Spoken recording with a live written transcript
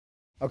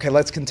Okay,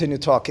 let's continue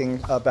talking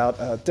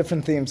about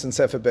different themes in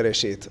Sefer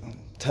Bereshit.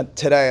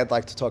 Today I'd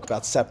like to talk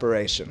about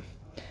separation,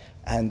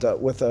 and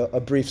with a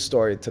brief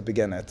story to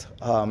begin it.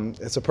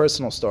 It's a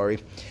personal story.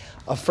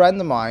 A friend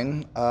of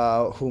mine,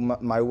 whom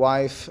my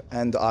wife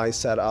and I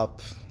set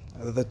up,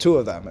 the two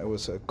of them. It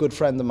was a good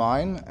friend of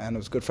mine, and it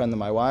was a good friend of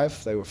my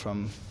wife. They were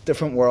from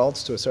different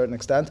worlds to a certain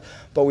extent,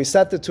 but we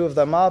set the two of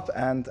them up,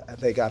 and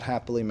they got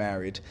happily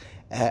married.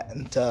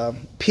 And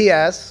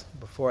P.S.,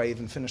 before I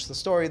even finish the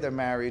story, they're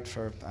married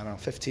for,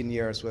 15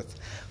 years with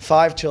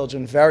 5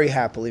 children, very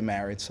happily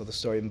married. So the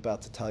story I'm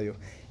about to tell you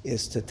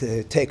is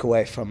to take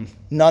away from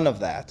none of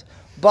that.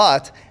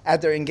 But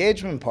at their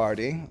engagement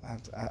party,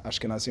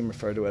 Ashkenazim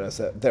refer to it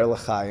as their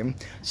l'chaim,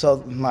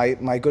 so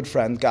my good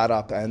friend got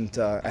up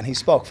and he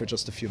spoke for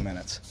just a few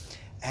minutes.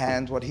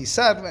 And what he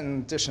said, in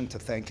addition to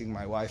thanking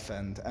my wife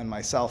and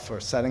myself for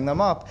setting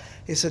them up,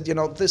 he said,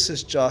 this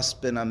has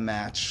just been a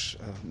match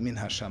of min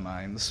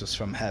hashamayim. This was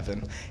from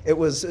heaven. It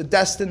was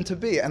destined to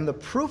be. And the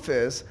proof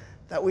is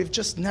that we've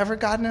just never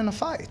gotten in a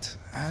fight.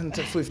 And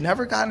if we've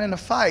never gotten in a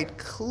fight,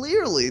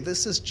 clearly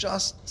this is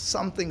just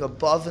something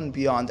above and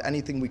beyond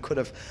anything we could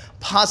have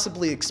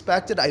possibly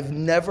expected. I've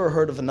never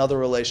heard of another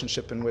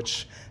relationship in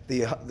which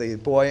the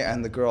boy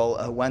and the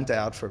girl went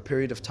out for a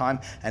period of time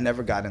and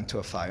never got into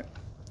a fight.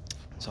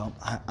 So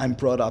I'm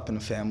brought up in a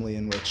family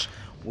in which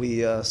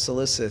we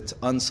solicit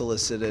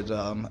unsolicited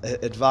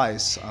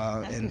advice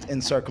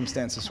in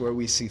circumstances where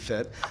we see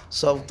fit.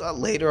 So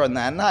later on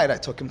that night, I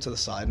took him to the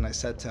side and I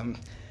said to him,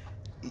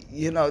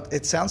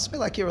 it sounds to me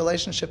like your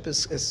relationship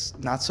is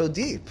not so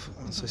deep.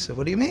 So he said,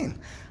 what do you mean?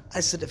 I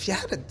said, if you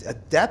had a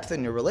depth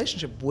in your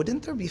relationship,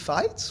 wouldn't there be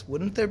fights?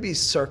 Wouldn't there be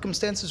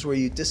circumstances where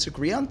you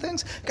disagree on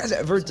things? You guys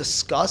ever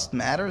discussed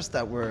matters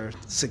that were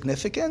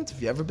significant?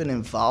 Have you ever been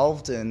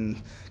involved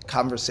in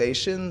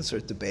conversations or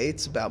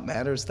debates about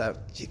matters that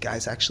you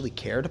guys actually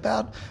cared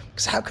about?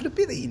 Because how could it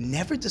be that you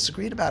never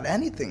disagreed about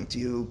anything? Do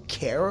you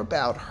care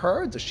about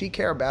her? Does she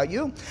care about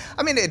you?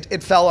 I mean,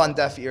 it fell on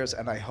deaf ears,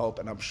 and I hope,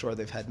 and I'm sure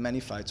they've had many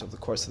fights over the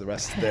course of the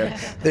rest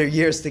of their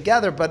years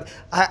together, but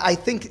I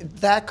think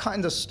that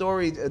kind of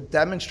story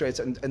demonstrates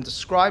and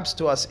describes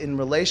to us in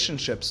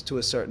relationships to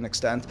a certain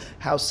extent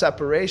how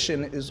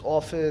separation is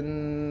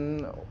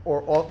often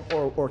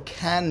or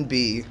can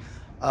be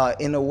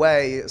in a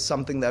way,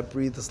 something that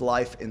breathes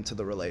life into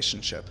the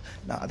relationship.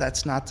 Now,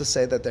 that's not to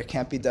say that there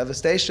can't be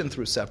devastation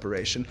through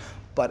separation,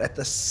 but at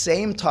the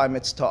same time,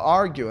 it's to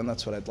argue, and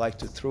that's what I'd like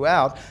to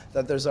throughout,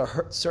 that there's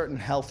a certain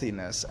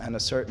healthiness and a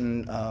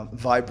certain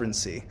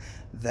vibrancy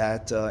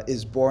that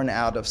is born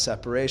out of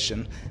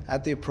separation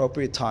at the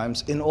appropriate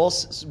times in all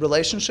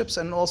relationships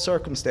and in all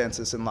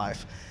circumstances in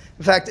life.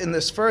 In fact, in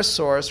this first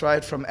source,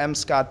 right, from M.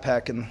 Scott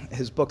Peck in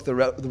his book, The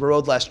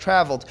Road Less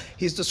Traveled,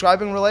 he's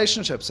describing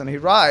relationships, and he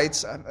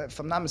writes, if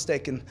I'm not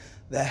mistaken,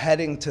 the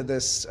heading to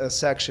this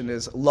section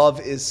is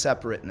Love is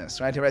Separateness,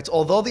 right? He writes,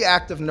 although the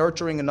act of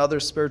nurturing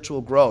another's spiritual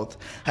growth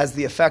has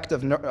the effect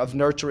of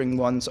nurturing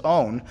one's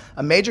own,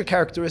 a major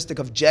characteristic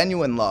of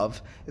genuine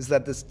love is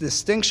that this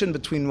distinction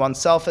between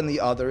oneself and the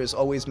other is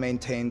always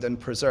maintained and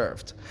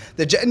preserved.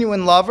 The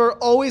genuine lover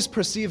always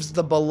perceives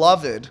the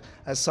beloved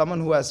as someone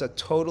who has a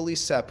totally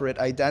separate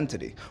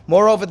identity.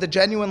 Moreover, the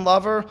genuine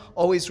lover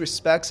always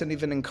respects and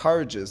even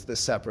encourages this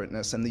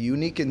separateness and the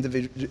unique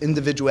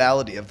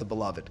individuality of the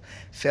beloved.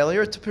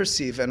 Failure to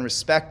perceive and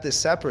respect this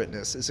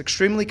separateness is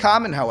extremely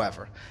common,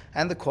 however,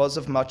 and the cause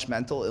of much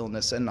mental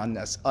illness and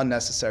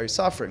unnecessary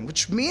suffering,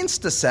 which means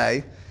to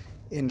say,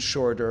 in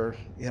shorter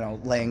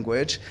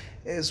language,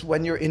 is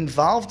when you're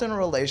involved in a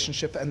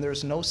relationship and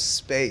there's no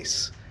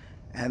space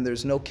and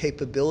there's no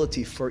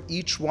capability for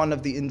each one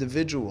of the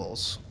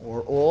individuals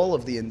or all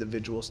of the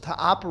individuals to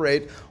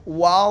operate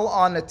while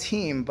on a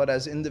team, but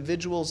as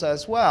individuals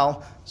as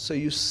well, so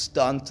you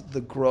stunt the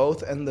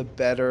growth and the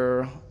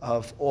better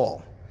of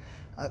all.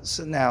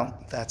 So now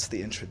that's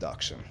the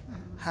introduction.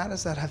 How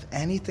does that have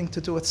anything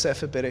to do with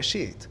Sefer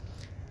Bereshit?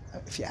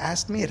 If you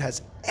ask me, it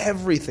has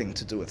everything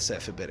to do with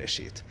Sefer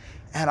Bereshit.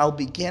 And I'll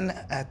begin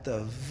at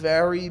the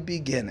very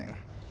beginning.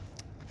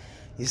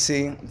 You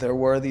see, there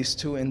were these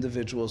 2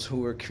 individuals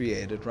who were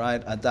created,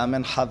 right? Adam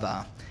and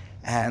Chava.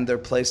 And they're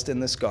placed in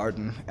this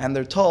garden. And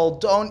they're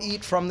told, don't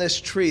eat from this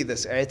tree,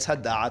 this Eitz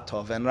Hada'at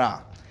Tov and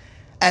Ra.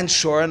 And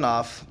sure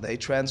enough, they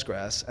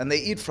transgress and they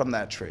eat from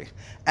that tree.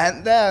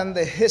 And then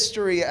the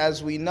history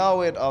as we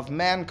know it of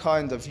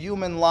mankind, of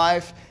human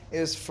life,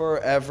 is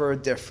forever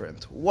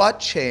different. What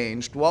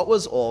changed? What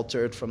was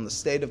altered from the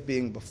state of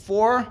being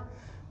before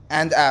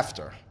and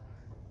after?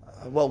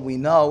 Well, we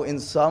know in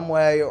some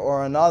way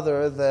or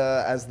another,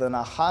 as the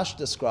Nachash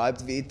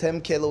described,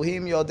 V'item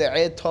keluhim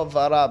yode'eh tov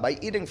vara. By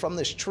eating from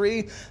this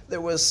tree,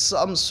 there was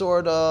some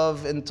sort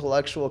of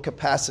intellectual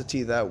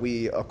capacity that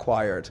we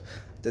acquired.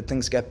 Did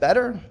things get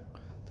better?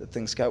 Did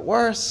things get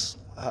worse?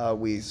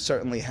 We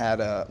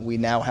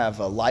now have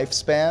a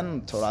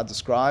lifespan. Torah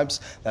describes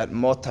that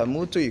mot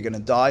hamutu, you're going to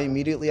die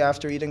immediately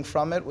after eating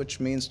from it, which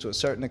means to a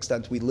certain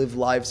extent we live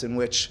lives in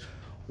which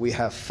we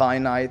have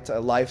finite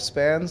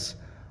lifespans.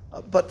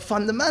 But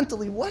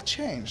fundamentally, what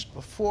changed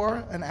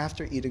before and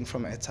after eating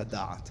from Eitz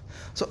Hadat?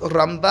 So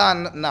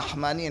Ramban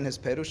Nachmani in his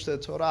Perush to the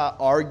Torah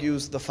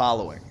argues the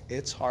following.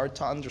 It's hard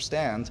to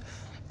understand,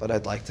 but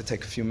I'd like to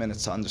take a few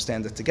minutes to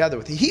understand it together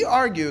with you. He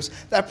argues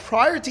that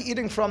prior to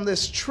eating from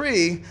this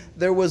tree,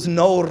 there was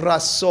no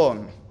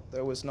rason.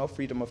 There was no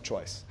freedom of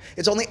choice.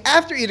 It's only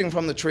after eating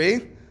from the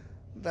tree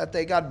that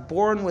they got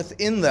born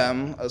within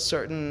them a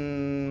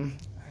certain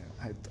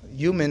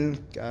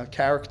human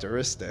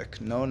characteristic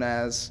known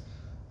as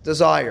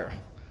desire,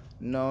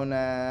 known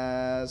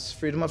as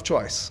freedom of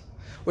choice.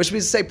 Which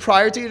means to say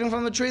prior to eating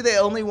from the tree, they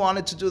only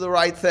wanted to do the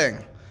right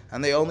thing.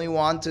 And they only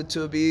wanted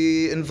to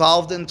be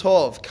involved in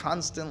Tov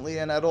constantly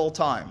and at all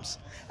times.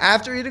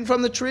 After eating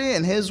from the tree,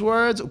 in his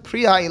words,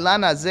 Pri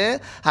ha'ilan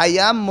hazeh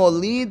hayam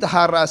molid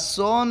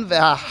harason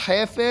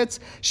ve'hachefetz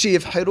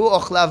sheyivcheru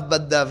ochlav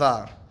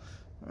badavar.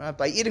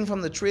 By eating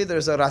from the tree,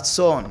 there's a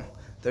ratzon,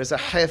 there's a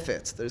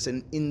hefetz, there's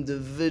an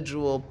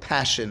individual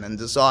passion and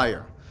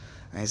desire.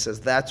 And he says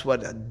that's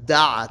what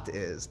da'at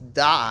is.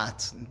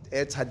 Da'at,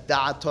 it's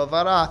hadat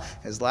tovara.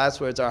 His last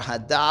words are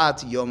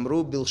hadat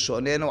yomru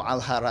bilshonenu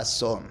al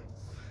harason.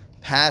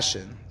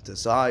 Passion,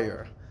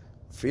 desire,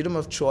 freedom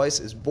of choice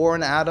is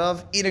born out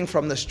of eating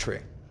from this tree.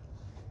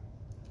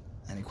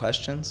 Any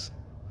questions?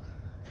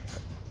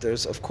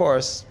 There's, of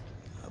course,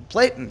 a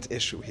blatant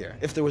issue here.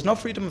 If there was no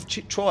freedom of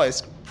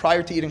choice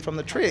prior to eating from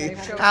the tree,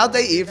 how'd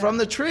they eat from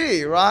the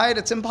tree, right?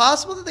 It's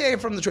impossible that they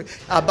ate from the tree.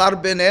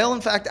 Abar Ben El,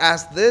 in fact,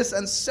 asked this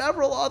and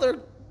several other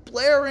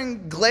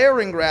glaring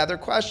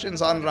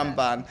questions on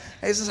Ramban. And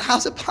he says,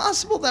 how's it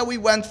possible that we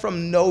went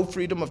from no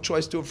freedom of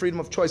choice to a freedom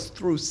of choice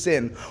through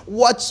sin?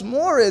 What's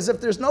more is,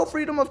 if there's no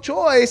freedom of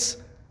choice,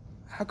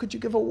 how could you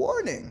give a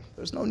warning?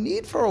 There's no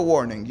need for a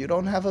warning. You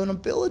don't have an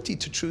ability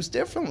to choose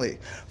differently.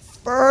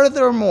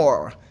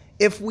 Furthermore,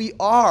 if we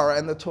are,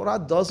 and the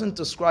Torah doesn't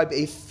describe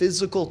a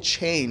physical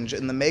change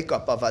in the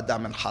makeup of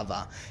Adam and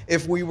Chava,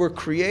 if we were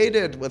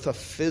created with a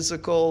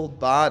physical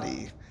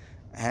body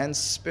and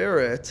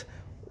spirit,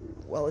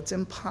 well, it's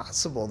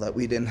impossible that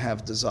we didn't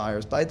have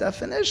desires. By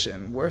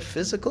definition, we're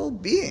physical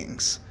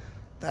beings.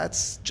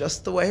 That's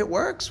just the way it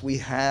works. We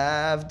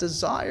have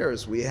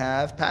desires, we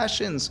have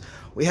passions,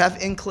 we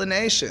have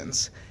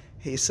inclinations.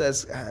 He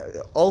says,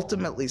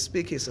 ultimately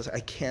speaking, he says, I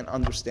can't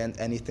understand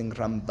anything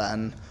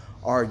Ramban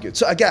argued.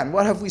 So again,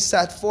 what have we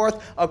set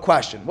forth? A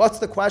question. What's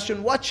the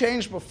question? What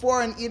changed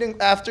before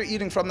and after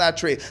eating from that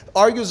tree?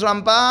 Argues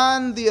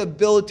Ramban, the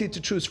ability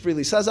to choose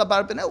freely. Says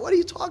Abar Ben El, what are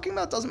you talking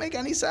about? Doesn't make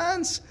any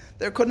sense.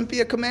 There couldn't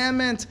be a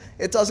commandment.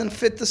 It doesn't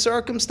fit the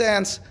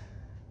circumstance.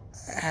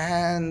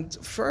 And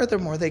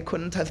furthermore, they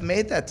couldn't have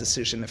made that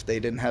decision if they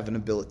didn't have an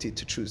ability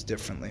to choose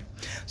differently.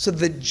 So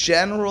the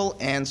general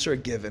answer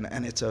given,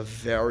 and it's a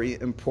very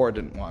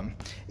important one,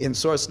 in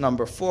source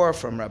number 4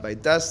 from Rabbi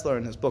Dessler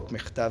in his book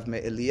Michtav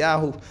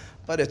Me'Eliyahu,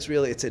 but it's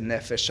in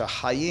Nefesh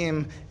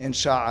HaHayim, in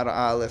Sha'ar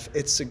Aleph.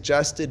 It's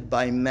suggested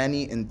by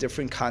many in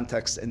different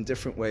contexts and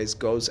different ways,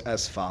 goes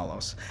as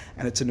follows.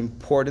 And it's an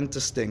important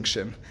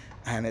distinction.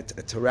 And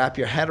to wrap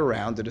your head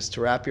around it is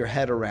to wrap your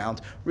head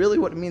around really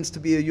what it means to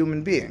be a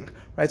human being,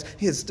 right?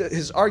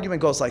 His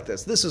argument goes like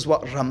this. This is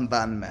what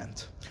Ramban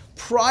meant.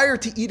 Prior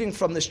to eating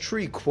from this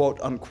tree, quote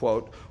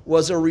unquote,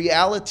 was a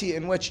reality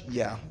in which,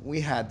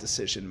 we had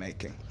decision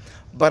making,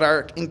 but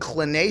our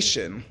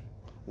inclination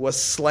was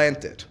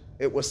slanted.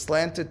 It was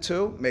slanted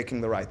to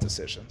making the right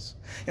decisions.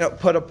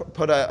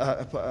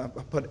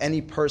 Put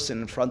any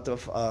person in front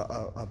of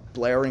a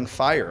blaring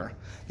fire,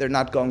 they're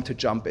not going to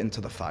jump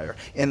into the fire.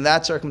 In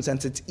that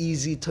circumstance, it's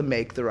easy to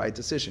make the right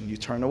decision. You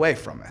turn away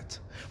from it,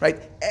 right?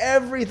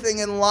 Everything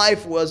in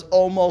life was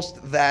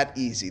almost that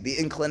easy. The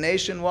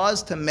inclination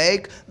was to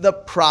make the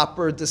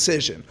proper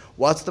decision.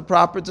 What's the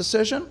proper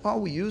decision?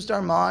 Well, we used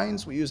our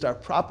minds, we used our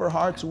proper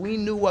hearts, we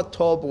knew what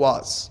Tov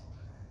was.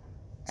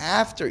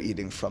 After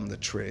eating from the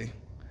tree,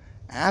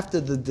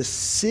 after the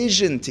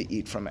decision to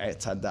eat from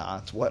Eitz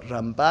Hadat, what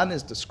Ramban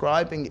is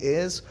describing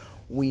is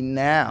we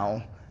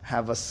now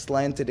have a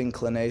slanted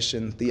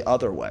inclination the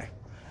other way.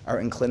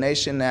 Our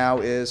inclination now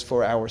is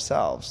for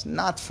ourselves,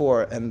 not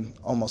for an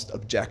almost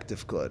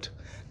objective good,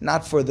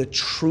 not for the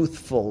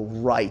truthful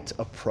right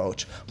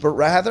approach, but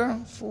rather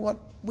for what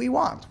we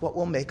want, what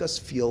will make us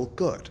feel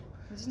good.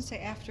 It doesn't say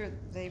after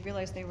they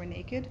realized they were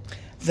naked.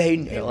 They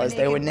realized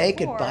they were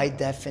naked. Before. By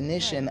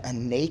definition, a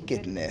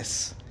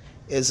nakedness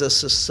is a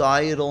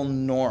societal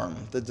norm.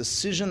 The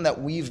decision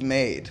that we've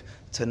made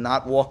to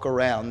not walk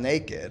around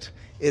naked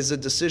is a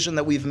decision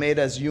that we've made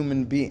as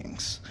human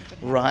beings,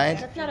 right?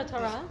 That's not a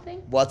Torah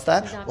thing? What's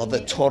that? Well,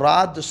 the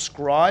Torah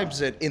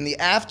describes it in the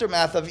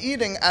aftermath of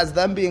eating as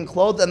them being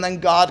clothed and then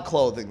God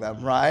clothing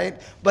them, right?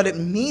 But it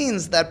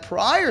means that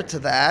prior to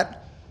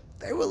that,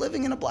 they were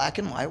living in a black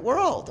and white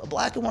world. A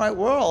black and white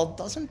world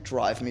doesn't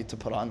drive me to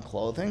put on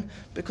clothing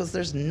because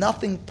there's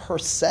nothing per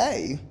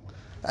se.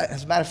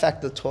 As a matter of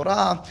fact, the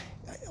Torah,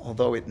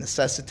 although it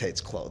necessitates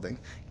clothing,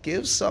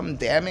 gives some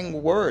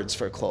damning words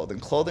for clothing.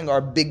 Clothing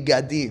are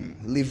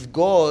bigadim.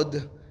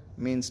 Livgod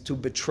means to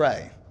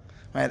betray,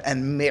 right?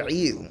 And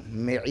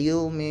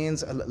me'il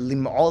means,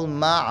 lim'ol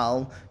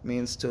ma'al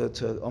means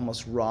to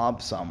almost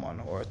rob someone,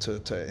 or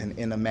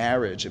in a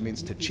marriage, it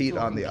means to cheat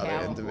on the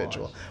other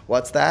individual.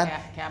 What's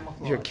that?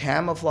 Camouflage. You're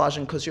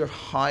camouflaging because you're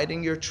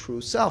hiding your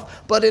true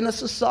self. But in a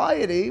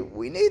society,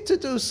 we need to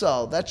do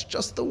so. That's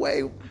just the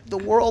way the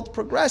world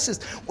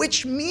progresses.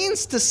 Which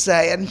means to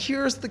say, and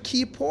here's the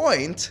key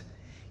point,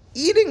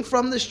 eating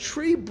from this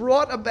tree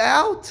brought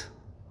about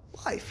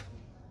life.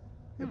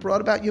 It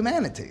brought about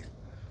humanity,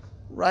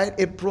 right?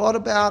 It brought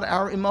about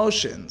our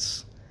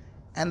emotions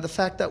and the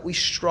fact that we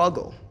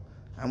struggle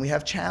and we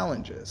have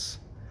challenges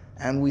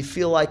and we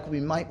feel like we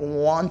might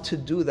want to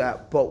do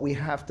that, but we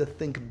have to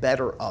think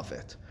better of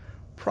it.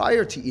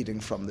 Prior to eating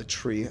from the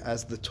tree,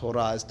 as the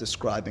Torah is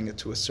describing it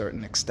to a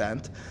certain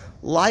extent,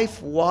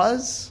 life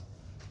was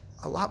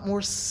a lot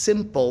more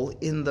simple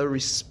in the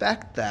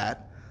respect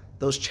that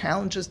those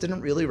challenges didn't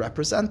really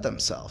represent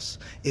themselves.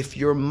 If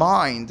your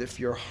mind, if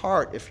your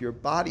heart, if your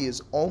body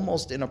is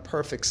almost in a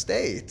perfect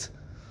state,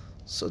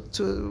 so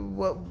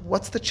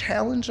what's the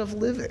challenge of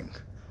living?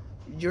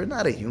 You're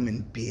not a human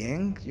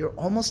being. You're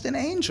almost an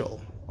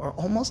angel or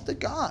almost a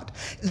god.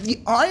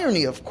 The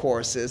irony, of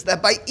course, is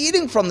that by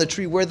eating from the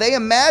tree where they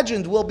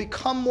imagined will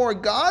become more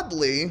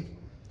godly,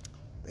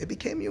 they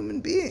became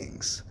human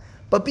beings.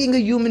 But being a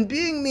human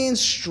being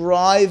means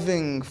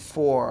striving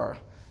for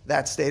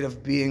that state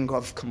of being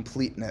of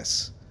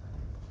completeness.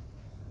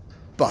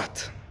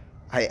 But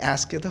I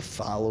ask you the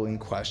following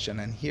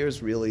question, and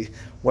here's really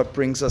what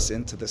brings us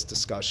into this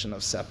discussion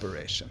of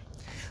separation.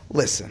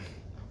 Listen,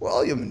 we're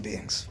all human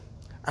beings,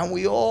 and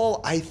we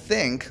all, I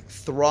think,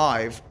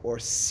 thrive or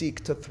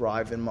seek to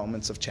thrive in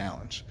moments of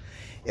challenge.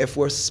 If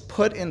we're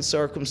put in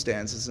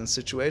circumstances and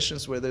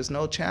situations where there's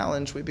no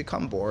challenge, we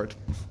become bored,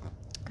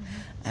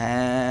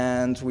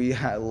 and we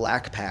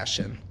lack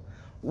passion.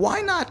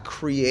 Why not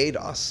create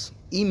us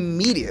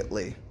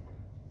immediately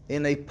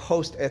in a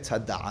post-Etz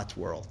Hada'at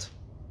world?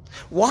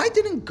 Why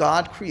didn't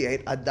God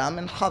create Adam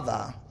and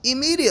Chava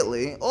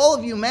immediately, all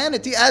of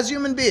humanity, as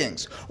human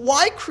beings?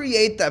 Why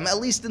create them, at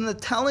least in the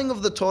telling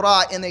of the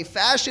Torah, in a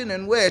fashion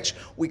in which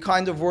we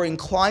kind of were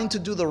inclined to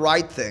do the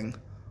right thing,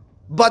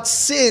 but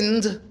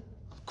sinned,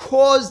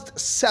 caused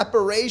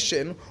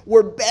separation,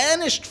 were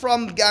banished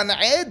from Gan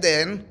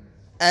Eden,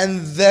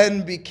 and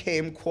then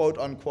became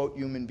quote-unquote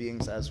human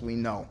beings as we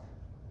know?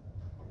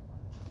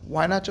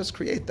 Why not just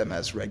create them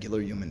as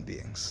regular human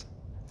beings?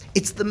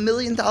 It's the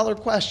million-dollar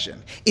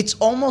question. It's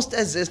almost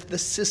as if the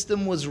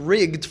system was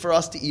rigged for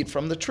us to eat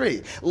from the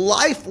tree.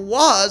 Life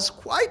was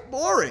quite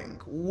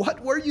boring. What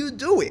were you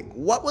doing?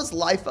 What was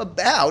life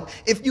about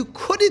if you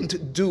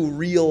couldn't do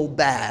real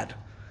bad?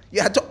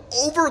 You had to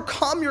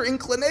overcome your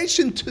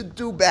inclination to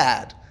do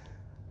bad.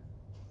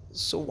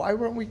 So why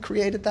weren't we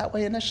created that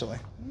way initially?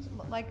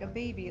 Like a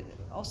baby,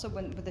 also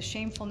with the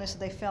shamefulness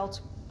they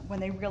felt when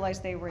they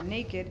realized they were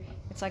naked,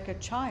 it's like a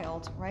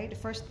child, right?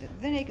 First,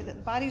 they're naked, the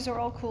bodies are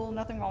all cool,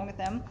 nothing wrong with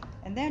them,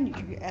 and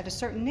then at a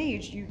certain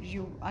age,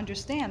 you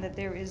understand that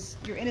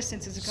your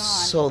innocence is gone.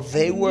 So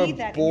they were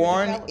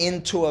born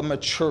into a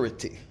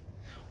maturity.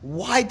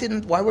 Why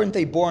weren't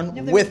they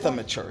born with a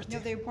maturity? No,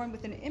 they were born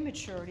with an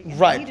immaturity, and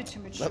right. They needed to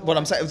mature. What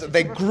I'm saying,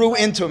 they grew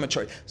into a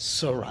maturity.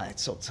 So right,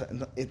 so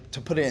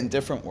to put it in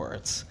different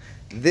words,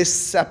 this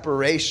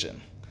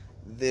separation,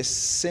 this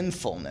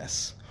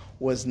sinfulness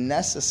was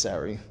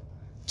necessary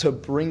to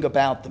bring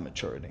about the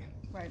maturity.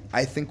 Right.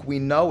 I think we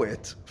know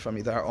it from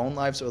either our own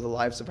lives or the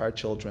lives of our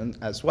children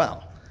as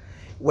well.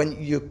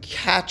 When you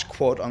catch,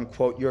 quote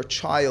unquote, your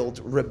child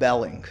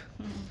rebelling,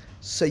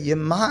 so you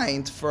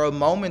might, for a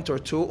moment or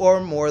two, or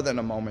more than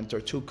a moment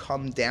or two,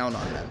 come down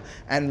on them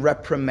and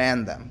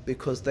reprimand them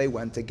because they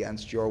went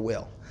against your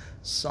will.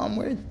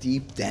 Somewhere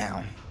deep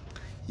down,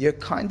 you're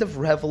kind of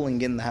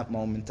reveling in that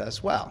moment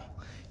as well.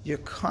 You're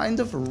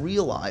kind of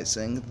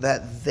realizing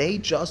that they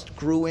just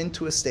grew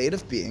into a state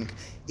of being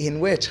in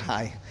which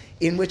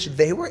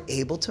they were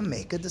able to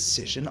make a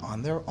decision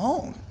on their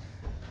own.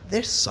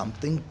 There's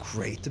something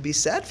great to be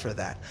said for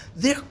that.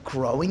 They're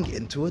growing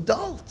into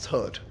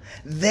adulthood.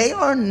 They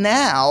are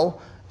now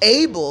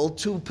able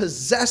to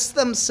possess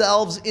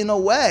themselves in a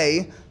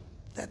way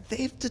that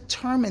they've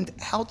determined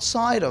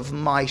outside of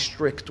my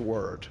strict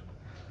word.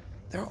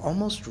 They're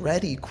almost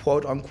ready,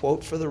 quote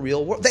unquote, for the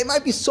real world. They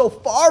might be so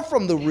far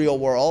from the real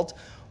world,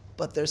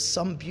 but there's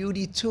some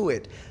beauty to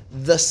it.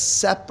 The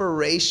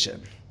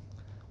separation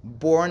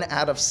born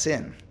out of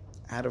sin,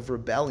 out of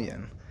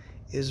rebellion,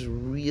 is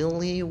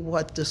really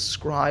what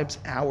describes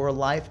our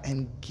life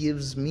and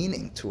gives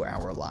meaning to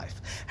our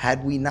life.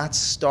 Had we not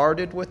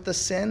started with the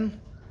sin,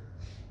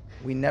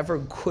 we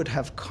never could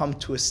have come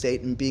to a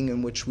state in being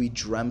in which we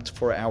dreamt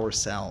for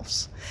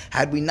ourselves.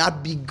 Had we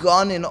not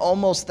begun in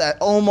almost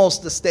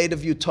the state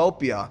of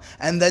utopia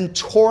and then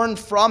torn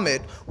from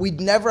it,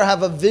 we'd never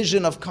have a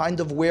vision of kind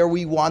of where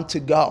we want to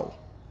go.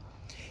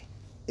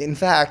 In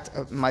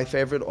fact, my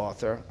favorite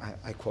author,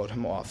 I quote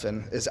him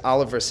often, is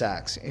Oliver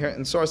Sacks. Here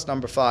in source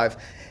number 5,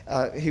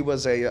 he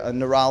was a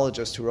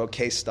neurologist who wrote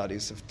case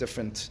studies of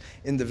different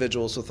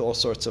individuals with all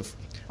sorts of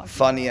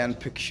funny and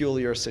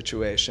peculiar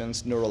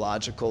situations,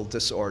 neurological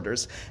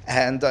disorders.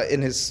 And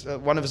in his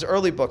one of his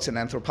early books, An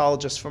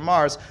Anthropologist from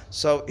Mars,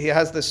 so he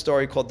has this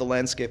story called The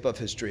Landscape of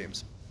His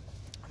Dreams.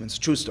 It's a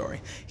true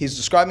story. He's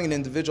describing an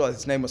individual.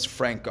 His name was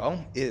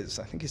Franco. I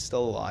think he's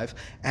still alive.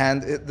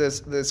 And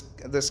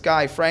this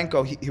guy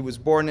Franco, he was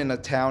born in a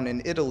town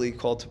in Italy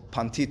called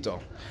Pantito.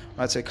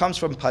 Right, so he comes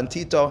from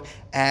Pantito,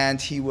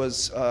 and he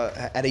was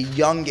at a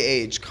young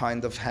age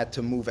kind of had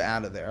to move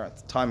out of there. At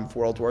the time of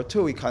World War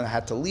II, he kind of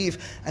had to leave,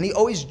 and he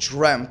always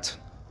dreamt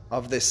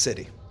of this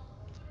city,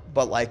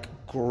 but like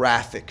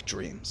graphic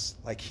dreams.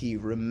 Like he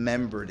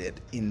remembered it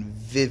in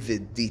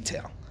vivid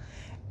detail,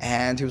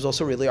 and he was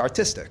also really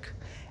artistic.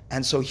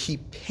 And so he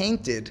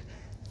painted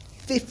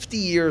 50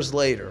 years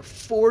later,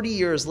 40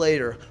 years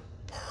later,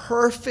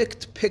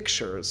 perfect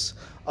pictures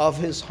of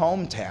his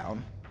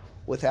hometown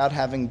without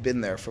having been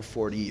there for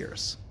 40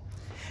 years.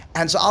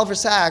 And so Oliver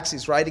Sacks,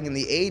 he's writing in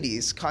the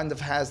 80s, kind of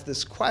has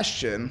this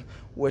question,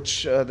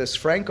 which this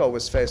Franco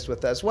was faced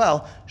with as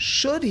well.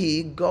 Should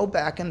he go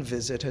back and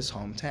visit his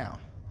hometown?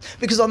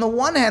 Because on the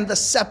one hand, the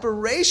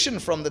separation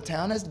from the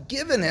town has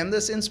given him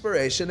this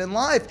inspiration in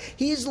life.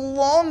 He's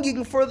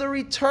longing for the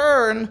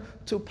return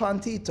to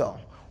Pantito.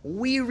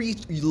 We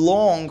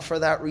long for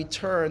that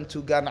return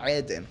to Gan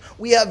Eden.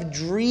 We have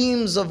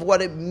dreams of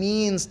what it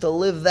means to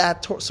live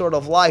that sort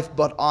of life,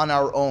 but on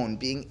our own,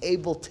 being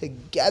able to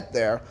get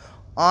there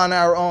on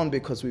our own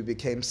because we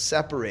became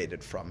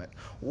separated from it.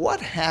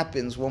 What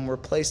happens when we're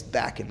placed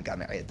back in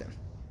Gan Eden?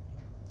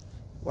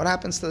 What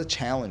happens to the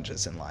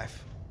challenges in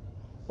life?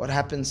 What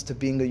happens to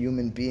being a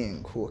human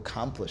being who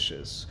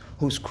accomplishes,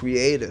 who's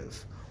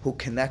creative, who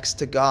connects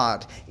to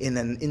God in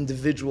an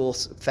individual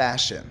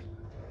fashion?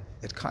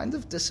 It kind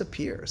of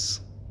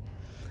disappears.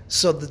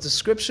 So the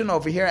description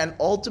over here, and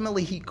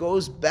ultimately he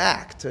goes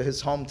back to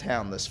his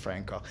hometown, this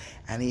Franco,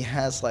 and he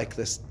has like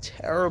this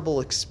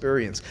terrible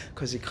experience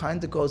because he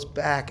kind of goes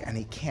back and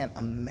he can't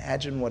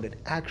imagine what it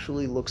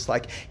actually looks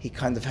like. He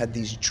kind of had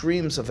these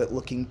dreams of it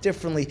looking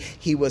differently.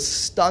 He was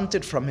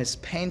stunted from his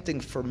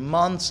painting for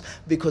months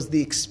because the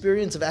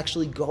experience of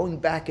actually going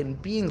back and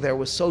being there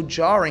was so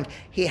jarring.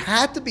 He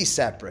had to be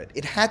separate.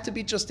 It had to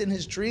be just in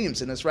his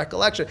dreams, in his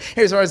recollection.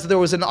 Here's where there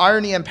was an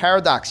irony and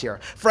paradox here.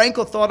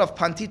 Franco thought of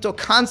Pantito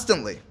constantly,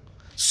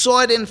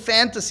 saw it in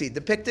fantasy,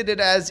 depicted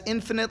it as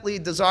infinitely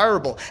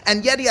desirable,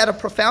 and yet he had a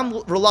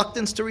profound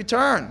reluctance to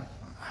return.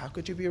 How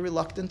could you be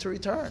reluctant to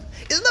return?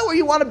 Isn't that where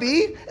you want to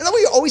be? Isn't that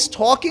what you're always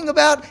talking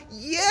about?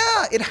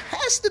 Yeah, it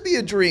has to be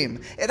a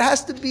dream. It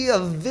has to be a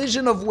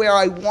vision of where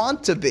I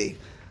want to be.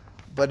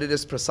 But it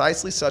is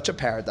precisely such a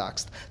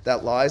paradox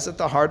that lies at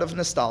the heart of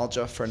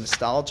nostalgia, for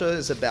nostalgia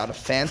is about a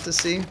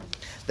fantasy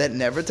that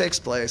never takes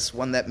place,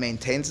 one that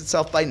maintains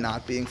itself by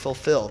not being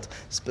fulfilled,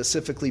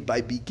 specifically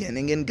by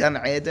beginning in Gan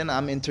Eden,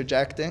 I'm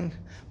interjecting,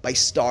 by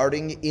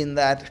starting in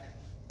that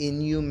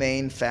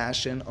inhumane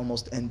fashion,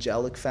 almost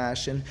angelic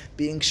fashion,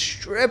 being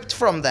stripped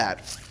from that,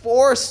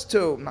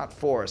 not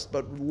forced,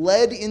 but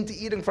led into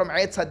eating from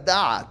Eitz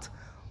Hadat,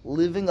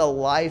 living a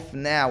life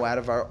now out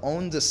of our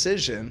own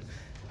decision.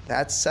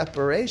 That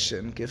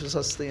separation gives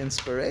us the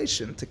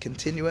inspiration to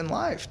continue in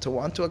life, to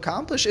want to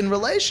accomplish. In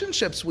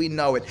relationships, we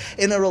know it.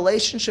 In a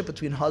relationship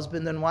between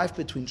husband and wife,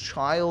 between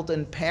child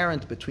and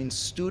parent, between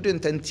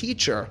student and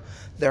teacher,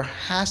 there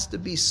has to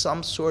be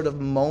some sort of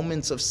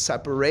moments of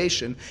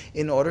separation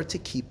in order to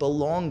keep a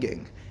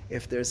longing.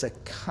 If there's a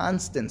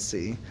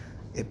constancy,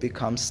 it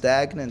becomes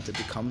stagnant, it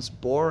becomes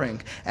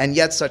boring. And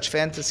yet such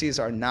fantasies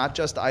are not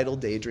just idle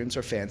daydreams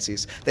or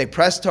fancies. They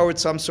press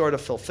towards some sort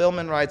of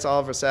fulfillment, writes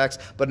Oliver Sacks,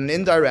 but an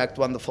indirect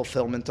one, the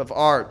fulfillment of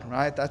art,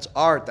 right? That's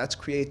art, that's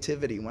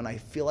creativity. When I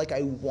feel like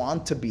I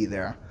want to be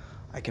there,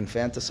 I can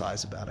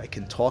fantasize about it, I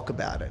can talk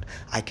about it,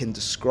 I can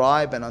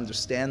describe and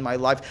understand my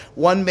life.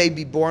 One may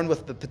be born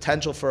with the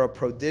potential for a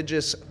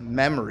prodigious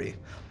memory,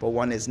 but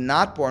one is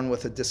not born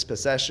with a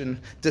disposition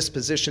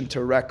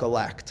to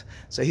recollect.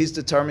 So he's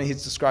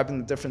describing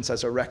the difference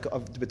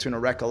between a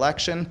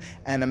recollection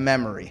and a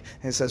memory.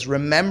 And he says,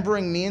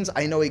 remembering means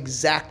I know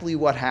exactly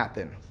what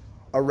happened.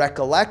 A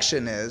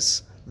recollection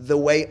is the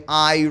way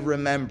I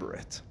remember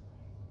it.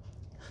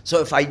 So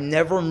if I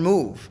never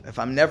move, if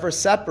I'm never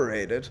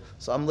separated,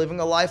 so I'm living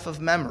a life of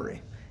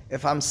memory.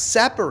 If I'm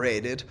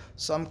separated,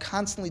 so I'm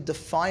constantly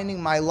defining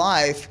my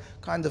life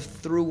kind of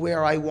through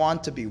where I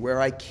want to be,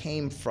 where I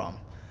came from.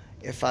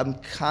 If I'm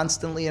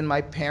constantly in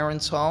my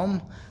parents'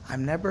 home,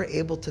 I'm never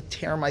able to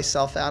tear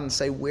myself out and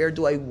say, where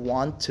do I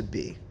want to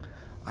be?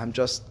 I'm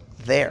just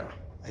there.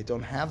 I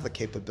don't have the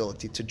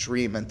capability to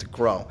dream and to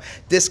grow.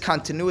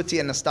 Discontinuity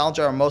and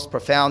nostalgia are most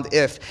profound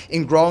if,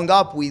 in growing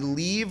up, we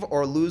leave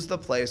or lose the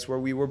place where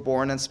we were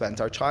born and spent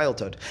our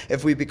childhood.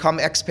 If we become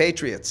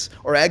expatriates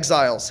or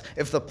exiles,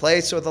 if the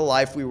place or the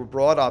life we were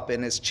brought up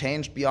in is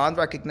changed beyond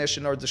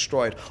recognition or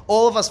destroyed.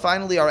 All of us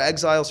finally are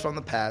exiles from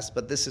the past,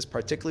 but this is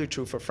particularly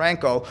true for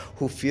Franco,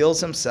 who feels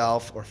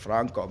himself, or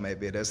Franco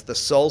maybe it is, the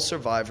sole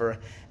survivor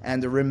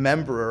and a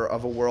rememberer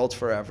of a world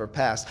forever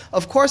past.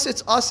 Of course,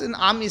 it's us in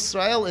Am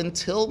Yisrael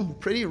until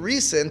pretty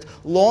recent,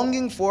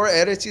 longing for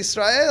Eretz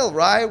Yisrael,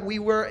 right? We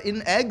were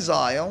in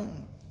exile.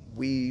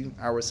 We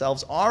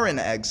ourselves are in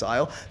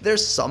exile.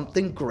 There's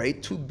something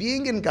great to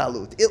being in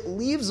Galut. It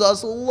leaves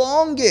us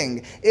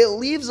longing. It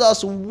leaves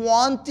us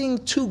wanting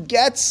to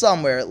get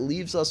somewhere. It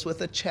leaves us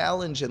with a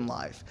challenge in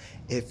life.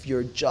 If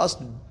you're just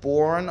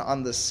born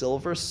on the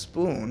silver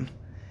spoon,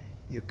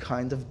 you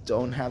kind of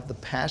don't have the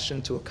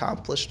passion to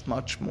accomplish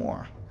much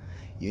more.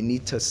 You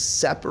need to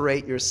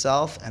separate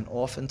yourself, and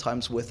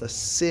oftentimes with a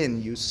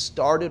sin, you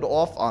started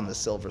off on the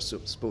silver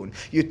spoon.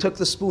 You took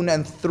the spoon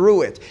and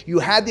threw it. You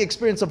had the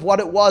experience of what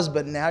it was,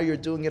 but now you're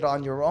doing it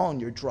on your own.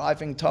 You're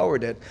driving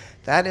toward it.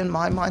 That, in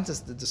my mind,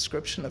 is the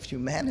description of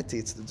humanity.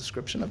 It's the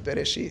description of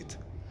Bereshit.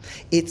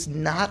 It's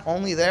not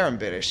only there in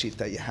Bereshit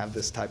that you have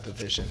this type of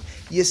vision.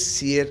 You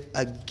see it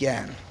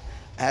again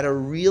at a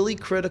really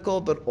critical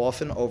but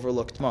often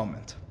overlooked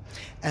moment.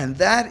 And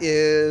that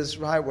is,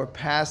 right, we're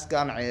past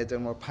Gan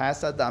Eden, we're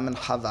past Adam and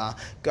Chava.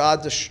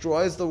 God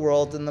destroys the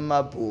world in the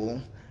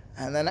Mabul.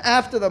 And then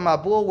after the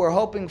Mabul, we're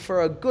hoping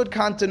for a good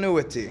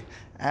continuity.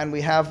 And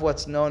we have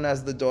what's known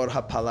as the Dor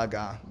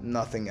HaPalaga.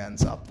 Nothing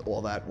ends up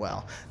all that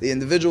well. The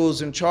individual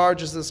who's in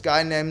charge is this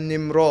guy named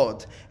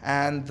Nimrod.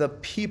 And the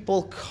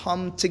people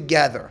come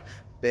together.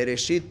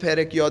 Bereshit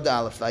Perek Yod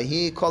Aleph,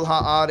 Vahi Kol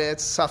Haaretz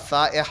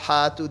Safa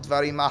Echat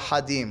Udvarim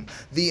Ahadim.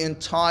 The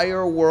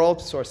entire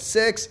world, source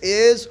 6,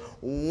 is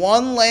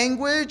one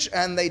language,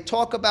 and they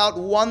talk about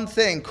one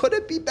thing. Could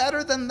it be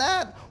better than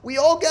that? We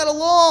all get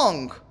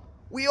along.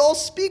 We all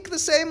speak the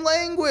same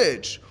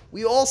language.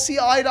 We all see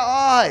eye to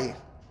eye.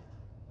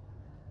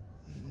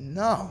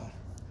 No.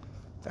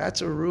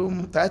 That's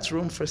room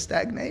for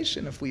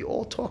stagnation. If we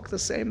all talk the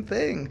same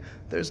thing,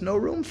 there's no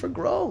room for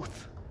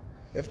growth.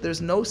 If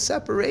there's no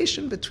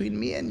separation between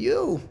me and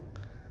you,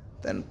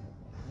 then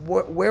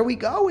where are we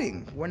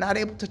going? We're not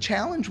able to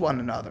challenge one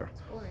another.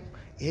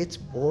 It's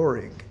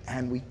boring,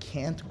 and we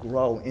can't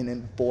grow in a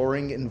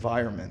boring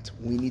environment.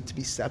 We need to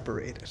be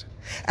separated.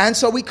 And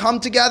so we come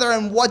together,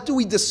 and what do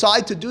we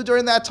decide to do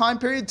during that time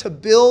period? To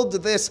build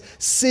this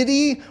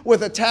city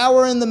with a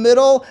tower in the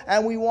middle,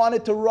 and we want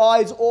it to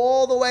rise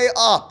all the way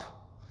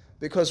up,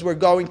 because we're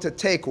going to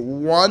take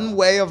one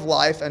way of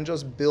life and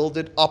just build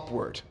it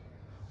upward.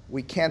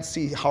 We can't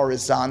see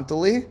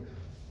horizontally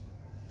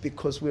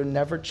because we're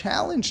never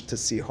challenged to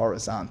see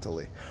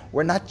horizontally.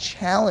 We're not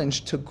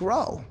challenged to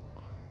grow.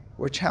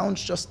 We're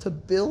challenged just to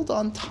build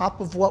on top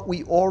of what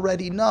we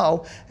already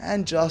know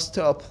and just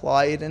to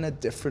apply it in a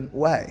different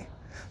way.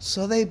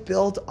 So they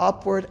build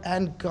upward,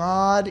 and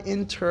God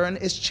in turn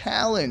is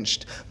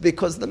challenged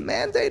because the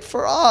mandate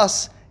for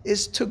us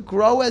is to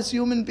grow as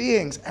human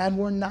beings, and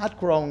we're not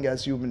growing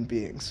as human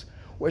beings.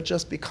 We're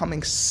just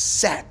becoming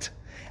set.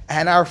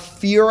 And our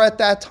fear at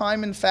that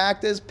time, in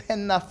fact, is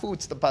pen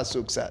nafutz, the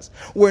pasuk says.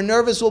 We're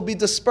nervous, we'll be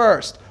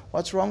dispersed.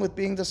 What's wrong with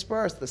being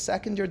dispersed? The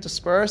second you're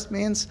dispersed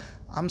means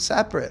I'm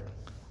separate.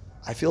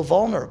 I feel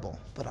vulnerable,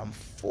 but I'm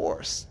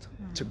forced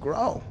to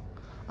grow.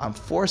 I'm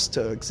forced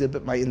to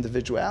exhibit my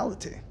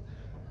individuality.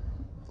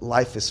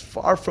 Life is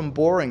far from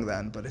boring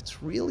then, but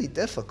it's really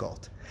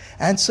difficult.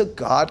 And so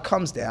God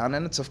comes down,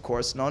 and it's of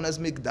course known as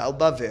Migdal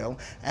Bavel,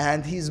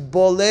 and he's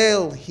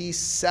bolel, he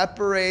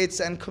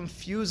separates and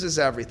confuses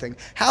everything.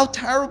 How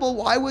terrible,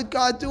 why would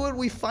God do it?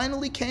 We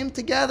finally came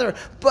together.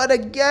 But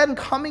again,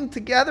 coming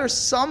together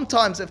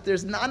sometimes, if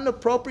there's not an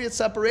appropriate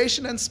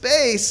separation and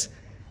space,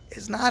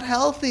 is not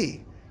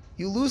healthy.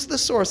 You lose the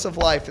source of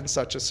life in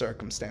such a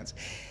circumstance.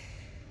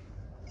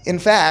 In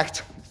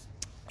fact,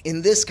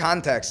 in this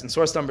context, in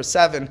source number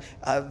 7,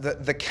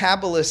 the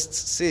Kabbalists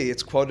see,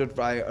 it's quoted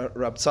by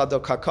Rab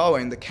Tzadok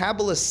HaKohen, the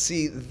Kabbalists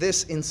see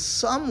this in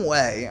some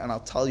way, and I'll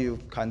tell you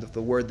kind of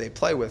the word they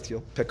play with,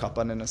 you'll pick up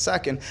on in a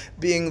second,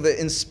 being the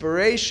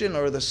inspiration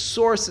or the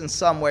source in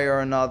some way or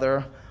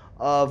another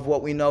of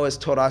what we know as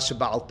Torah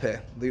Sheba'al Peh,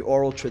 the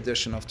oral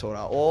tradition of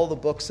Torah. All the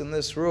books in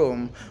this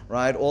room,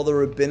 right, all the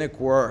rabbinic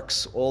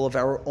works, all of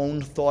our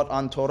own thought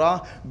on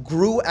Torah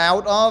grew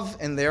out of,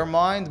 in their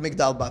mind,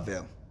 Migdal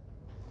Bavel.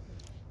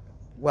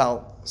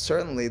 Well,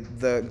 certainly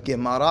the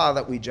Gemara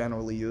that we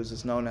generally use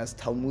is known as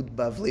Talmud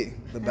Bavli,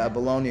 the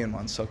Babylonian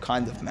one, so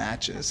kind of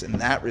matches in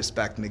that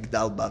respect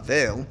Migdal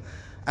Bavel,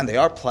 and they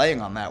are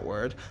playing on that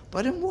word.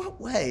 But in what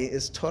way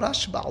is Torah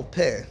Sheba'al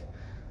Peh,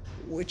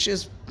 which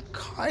is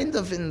kind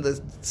of in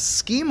the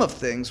scheme of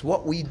things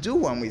what we do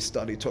when we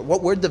study Torah.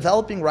 What we're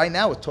developing right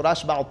now is Torah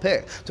Sheba'al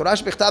Peh. Torah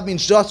Shebechtav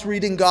means just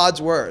reading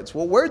God's words.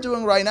 What we're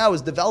doing right now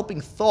is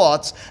developing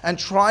thoughts and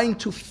trying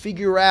to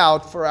figure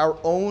out for our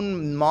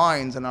own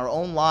minds and our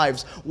own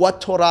lives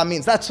what Torah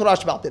means. That's Torah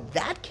Sheba'al Peh.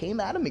 That came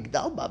out of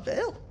Migdal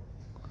Bavel.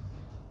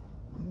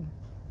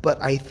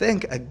 But I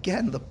think,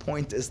 again, the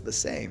point is the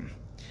same.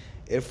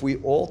 If we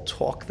all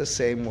talk the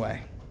same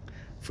way,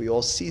 if we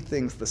all see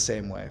things the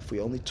same way, if we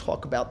only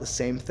talk about the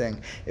same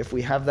thing, if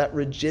we have that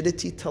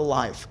rigidity to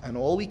life, and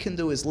all we can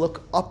do is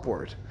look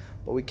upward,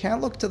 but we can't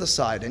look to the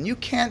side, and you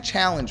can't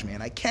challenge me,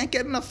 and I can't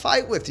get in a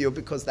fight with you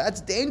because that's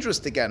dangerous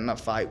to get in a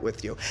fight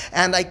with you,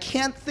 and I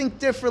can't think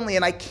differently,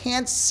 and I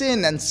can't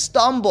sin and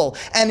stumble,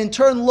 and in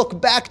turn look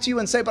back to you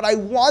and say, but I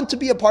want to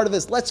be a part of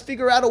this. Let's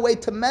figure out a way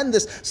to mend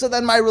this so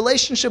that my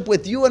relationship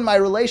with you and my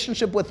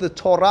relationship with the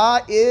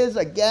Torah is,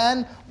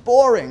 again,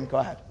 boring. Go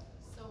ahead.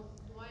 So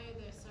why are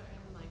there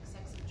certain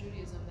sects of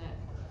Judaism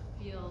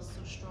that feel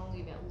so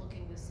strongly that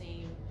looking the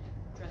same,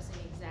 dressing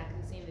exactly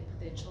the same, they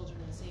put their children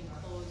in the same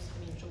clothes?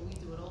 I mean, sure, we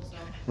do it also.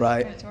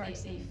 Right.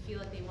 They feel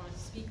like they want to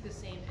speak the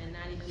same and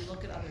not even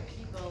look at other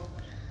people,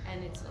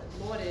 and it's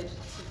lauded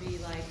to be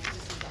like, this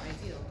is the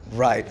ideal.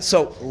 Right.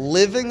 So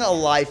living a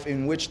life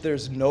in which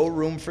there's no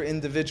room for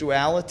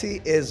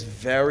individuality is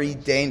very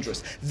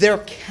dangerous. There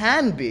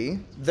can be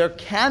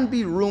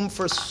room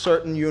for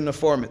certain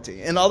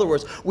uniformity. In other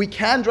words, we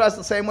can dress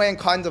the same way and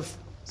kind of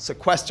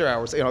sequester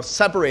ourselves,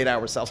 separate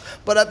ourselves,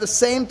 but at the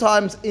same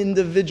time,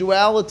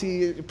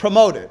 individuality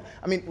promoted.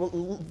 I mean,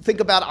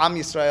 think about Am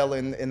Yisrael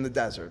in the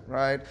desert,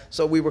 right?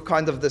 So we were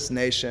kind of this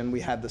nation.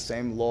 We had the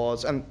same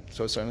laws, and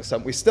to a certain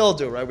extent, we still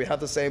do, right? We have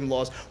the same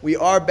laws. We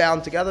are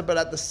bound together, but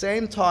at the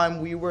same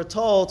time, we were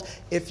told,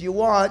 if you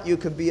want, you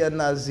could be a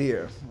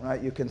Nazir, right?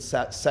 You can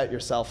set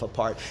yourself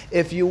apart.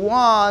 If you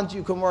want,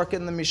 you can work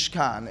in the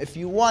Mishkan. If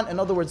you want, in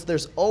other words,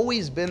 there's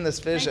always been this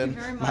vision. Thank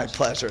you very much. My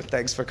pleasure.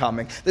 Thanks for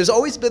coming. There's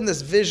always been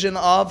this vision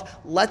of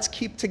let's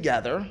keep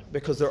together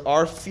because there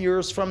are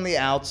fears from the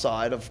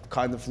outside of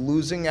kind of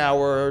losing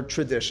our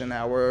tradition,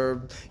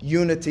 our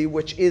unity,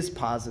 which is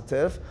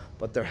positive,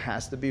 but there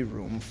has to be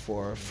room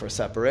for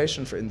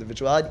separation, for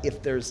individuality.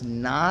 If there's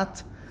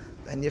not,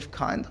 then you've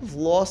kind of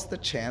lost the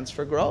chance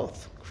for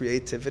growth.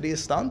 Creativity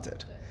is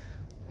stunted.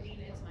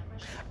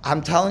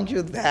 I'm telling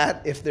you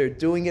that if they're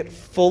doing it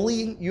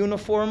fully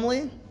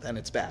uniformly, then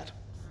it's bad.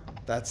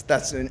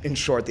 That's in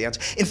short the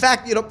answer. In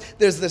fact,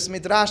 there's this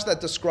midrash that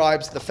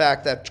describes the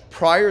fact that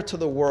prior to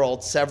the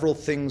world, several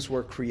things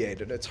were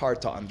created. It's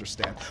hard to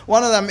understand.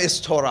 One of them is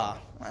Torah.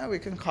 Well, we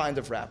can kind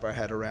of wrap our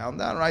head around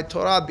that, right?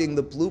 Torah, being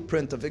the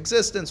blueprint of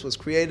existence, was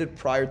created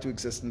prior to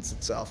existence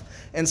itself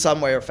in some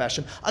way or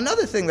fashion.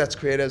 Another thing that's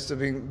created as to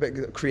being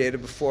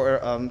created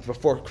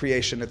before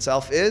creation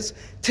itself is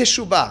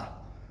teshubah.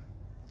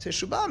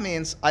 Teshubah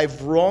means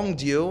I've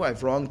wronged you,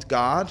 I've wronged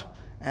God,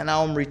 and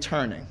now I'm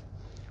returning.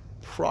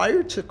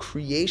 Prior to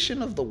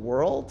creation of the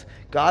world,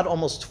 God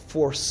almost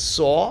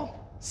foresaw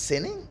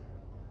sinning.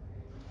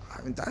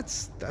 I mean,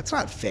 that's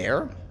not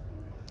fair.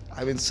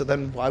 I mean, so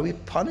then why we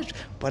punish?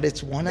 But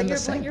it's one and the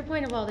same. Your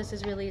point of all this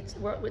is really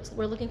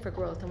we're looking for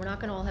growth, and we're not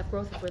going to all have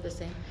growth if we're the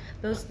same.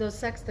 Those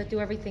sects that do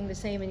everything the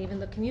same, and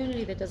even the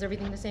community that does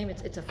everything the same,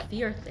 it's a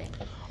fear thing.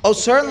 Oh,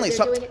 certainly.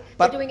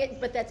 They're doing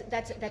it, but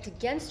that's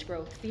against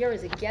growth. Fear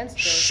is against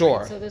growth. Sure.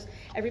 Right? So there's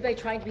everybody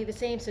trying to be the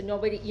same, so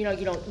nobody, you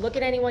don't look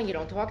at anyone, you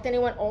don't talk to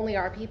anyone, only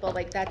our people.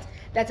 Like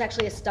that's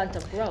actually a stunt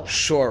of growth.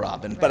 Sure,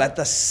 Robin. Right? But at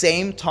the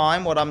same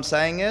time, what I'm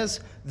saying is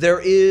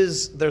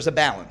there's a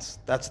balance.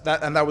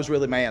 And that was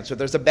really my answer.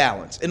 There's a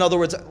balance. In other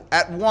words,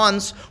 at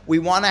once we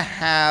want to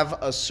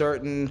have a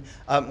certain.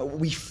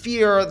 We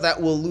fear that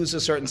we'll lose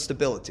a certain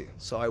stability.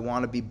 So I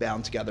want to be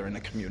bound together in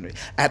a community.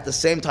 At the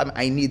same time,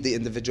 I need the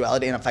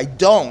individuality, and if I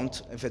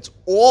don't, if it's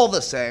all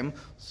the same,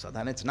 so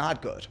then it's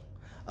not good.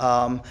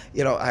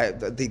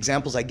 The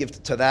examples I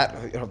give to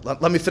that.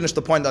 Let me finish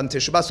the point on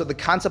Teshuvah. So the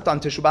concept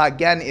on Teshuvah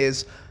again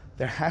is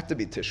there had to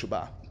be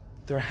Teshuvah.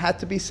 There had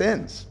to be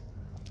sins.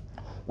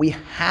 We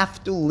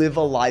have to live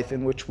a life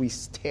in which we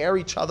tear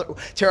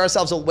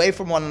ourselves away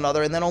from one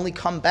another and then only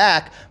come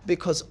back,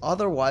 because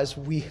otherwise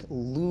we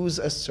lose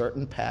a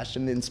certain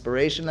passion,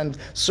 inspiration, and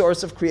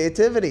source of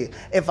creativity.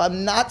 If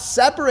I'm not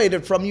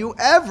separated from you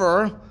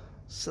ever,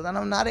 so then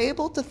I'm not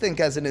able to think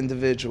as an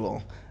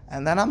individual.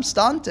 And then I'm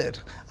stunted.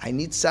 I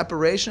need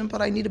separation, but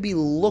I need to be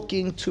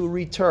looking to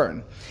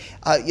return.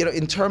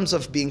 In terms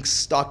of being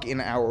stuck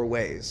in our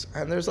ways.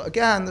 And there's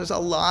a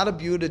lot of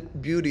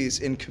beauties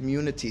in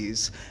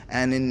communities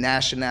and in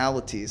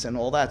nationalities and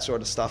all that sort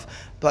of stuff.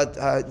 But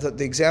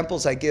the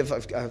examples I give,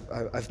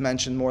 I've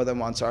mentioned more than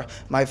once, are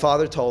my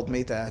father told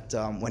me that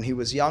when he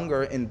was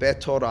younger in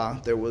Bet Torah,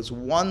 there was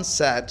one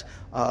set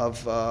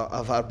of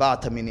Arba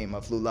Taminim,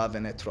 of Lulav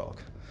and Etrog.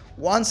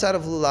 one set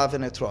of lulav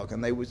and etrog,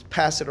 and they would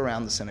pass it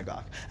around the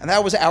synagogue. And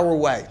that was our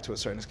way, to a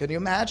certain extent. Can you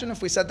imagine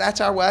if we said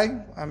that's our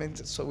way? I mean,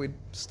 so we'd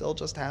still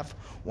just have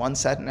one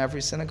set in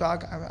every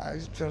synagogue?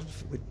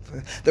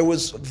 There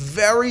was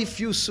very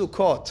few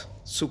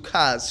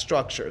sukkahs,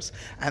 structures,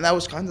 and that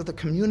was kind of the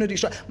community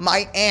structure.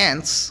 My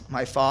aunts,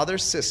 my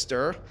father's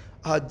sister,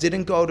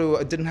 didn't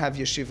have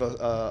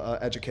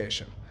yeshiva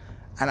education.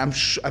 And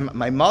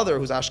my mother,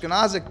 who's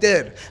Ashkenazic,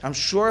 did. I'm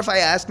sure if I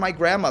asked my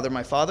grandmother,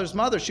 my father's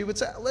mother, she would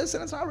say, listen,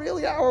 it's not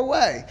really our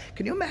way.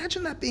 Can you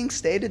imagine that being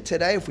stated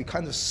today if we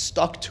kind of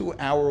stuck to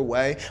our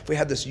way? If we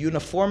had this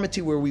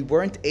uniformity where we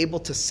weren't able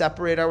to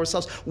separate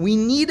ourselves? We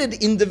needed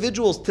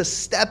individuals to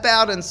step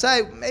out and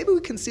say, maybe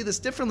we can see this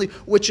differently,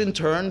 which in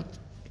turn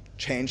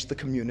changed the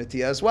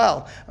community as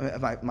well. I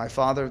mean, my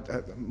father,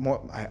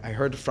 I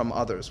heard from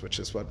others, which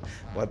is what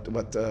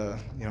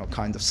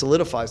kind of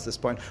solidifies this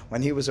point.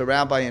 When he was a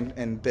rabbi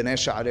in Bnei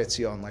Sha'arei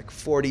Tzion, like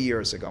 40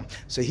 years ago,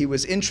 so he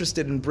was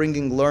interested in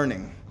bringing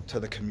learning to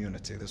the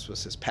community. This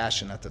was his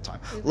passion at the time.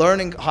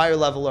 Learning, higher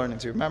level learning.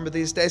 Do you remember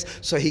these days?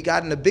 So he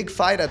got in a big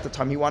fight at the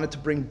time. He wanted to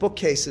bring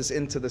bookcases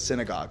into the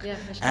synagogue. Yeah,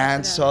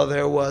 and so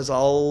there was a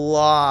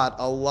lot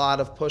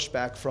of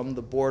pushback from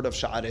the board of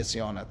Sha'arei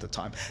Tzion at the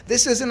time.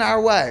 This isn't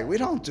our way. We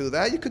don't do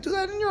that. You could do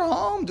that in your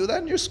home, do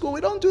that in your school.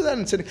 We don't do that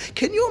in synagogue.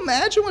 Can you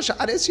imagine what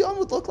Sha'arei Tzion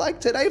would look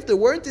like today if there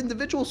weren't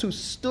individuals who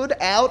stood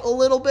out a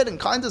little bit and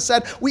kind of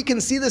said, we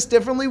can see this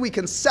differently, we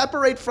can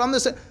separate from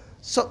this.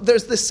 So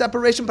there's this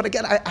separation, but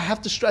again, I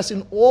have to stress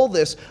in all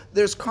this,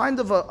 there's kind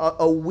of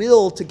a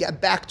will to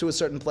get back to a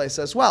certain place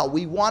as well.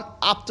 We want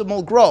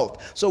optimal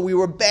growth. So we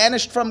were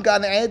banished from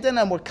Gan Eden,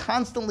 and we're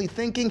constantly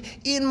thinking,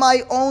 in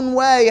my own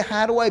way,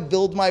 how do I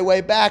build my way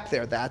back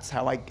there? That's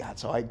how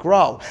I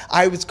grow.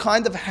 I was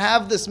kind of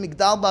have this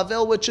Migdal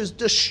Bavel, which is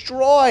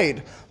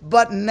destroyed,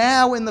 but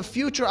now in the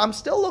future, I'm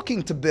still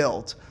looking to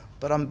build,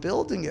 but I'm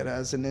building it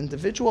as an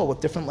individual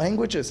with different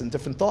languages and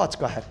different thoughts.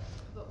 Go ahead.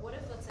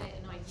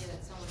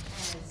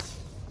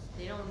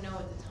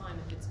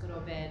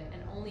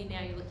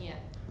 Now you're looking at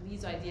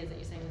these ideas that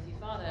you're saying with your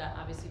father,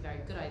 obviously very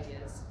good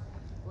ideas.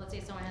 Let's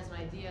say someone has an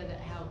idea that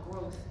how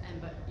growth,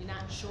 but you're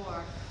not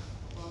sure,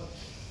 well,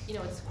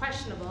 it's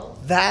questionable.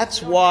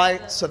 That's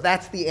why, so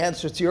that's the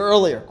answer to your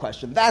earlier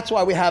question. That's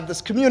why we have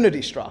this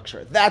community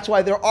structure. That's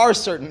why there are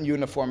certain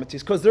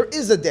uniformities, because there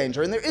is a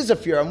danger and there is a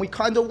fear, and we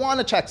kind of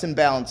want checks and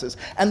balances.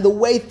 And the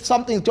way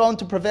something's going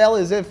to prevail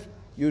is if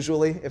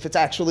it's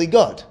actually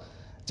good.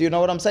 Do you know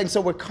what I'm saying? So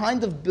we're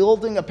kind of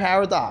building a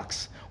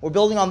paradox. We're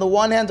building, on the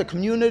one hand, a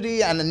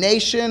community and a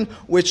nation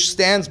which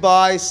stands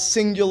by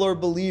singular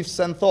beliefs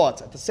and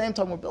thoughts. At the same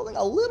time, we're building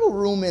a little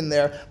room in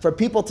there for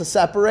people to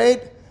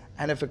separate,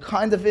 and if it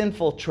kind of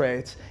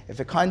infiltrates, if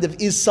it kind of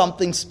is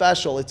something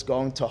special, it's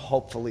going to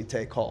hopefully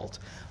take hold.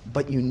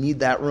 But you need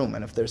that room,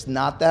 and if there's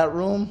not that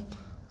room,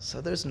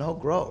 so there's no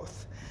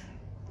growth.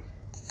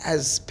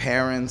 As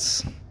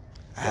parents,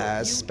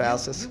 as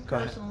spouses. You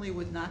personally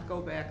would not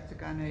go back to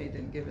Gan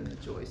Eden given the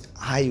choice.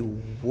 I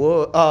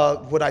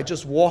would. Would I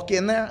just walk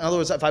in there? In other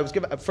words, if I was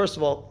given, first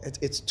of all,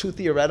 it's too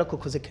theoretical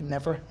because it can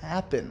never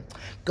happen.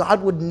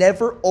 God would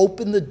never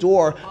open the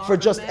door for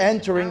just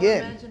entering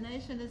in. Our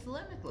imagination is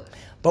limitless.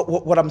 But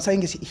what I'm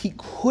saying is he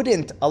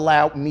couldn't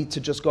allow me to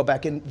just go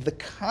back in. The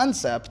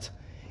concept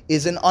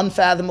is an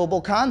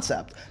unfathomable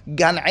concept.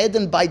 Gan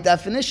Eden, by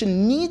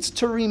definition, needs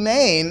to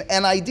remain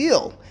an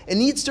ideal. It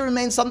needs to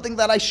remain something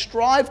that I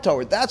strive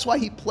toward. That's why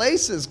he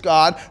places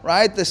God,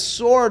 right, the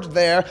sword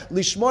there,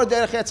 lishmor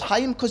derech etz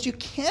hayim, because you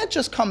can't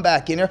just come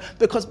back in here,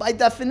 because by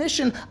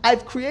definition,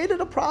 I've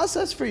created a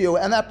process for you,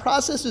 and that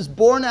process is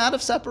born out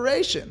of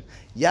separation.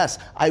 Yes,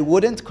 I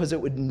wouldn't, because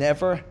it would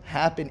never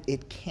happen.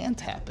 It can't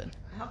happen.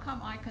 How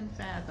come I can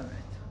fathom it?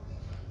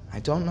 I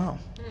don't know.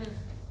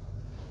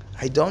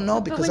 I don't know,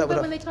 because but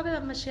when they talk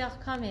about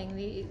Mashiach coming,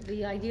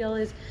 the ideal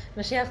is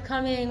Mashiach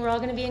coming, we're all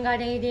going to be in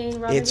Gan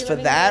Eden. It's for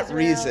that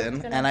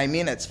reason, and I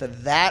mean it's for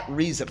that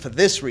reason, for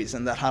this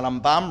reason, that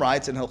Harambam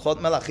writes in Hilchot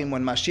Melachim,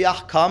 when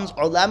Mashiach comes,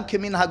 Olam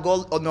kemin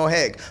hagol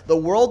noheg, the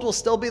world will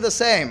still be the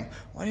same.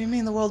 What do you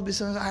mean the world will be the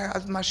same?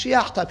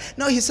 Mashiach time.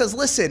 No, he says,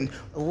 listen,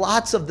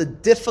 lots of the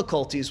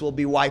difficulties will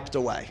be wiped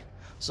away.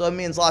 So it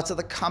means lots of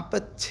the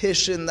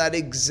competition that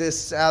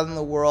exists out in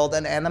the world,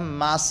 and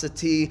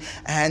animosity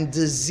and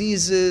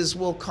diseases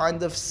will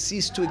kind of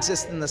cease to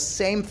exist in the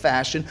same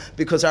fashion,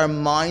 because our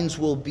minds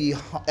will be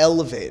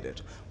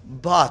elevated.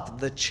 But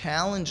the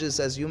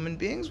challenges as human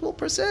beings will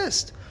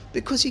persist,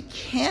 because you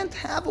can't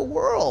have a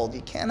world,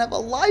 you can't have a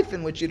life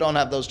in which you don't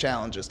have those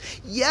challenges.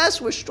 Yes,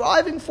 we're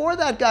striving for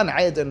that Gan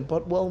Eden,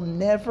 but we'll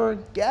never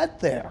get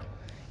there.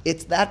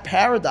 It's that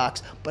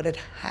paradox, but it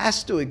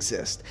has to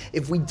exist.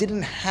 If we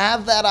didn't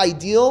have that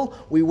ideal,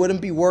 we wouldn't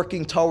be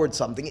working towards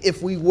something.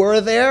 If we were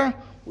there,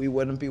 we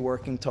wouldn't be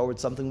working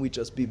towards something. We'd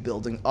just be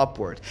building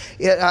upward.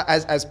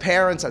 As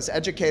parents, as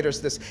educators,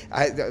 the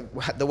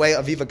way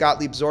Aviva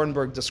Gottlieb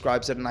Zornberg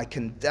describes it, and I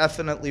can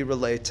definitely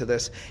relate to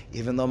this,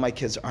 even though my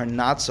kids are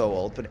not so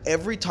old, but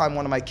every time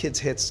one of my kids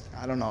hits,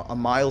 a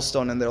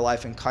milestone in their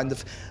life and kind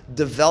of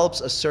develops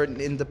a certain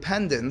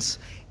independence,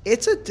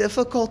 it's a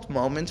difficult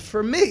moment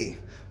for me.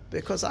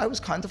 because I was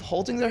kind of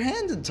holding their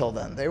hand until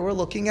then. They were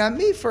looking at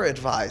me for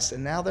advice,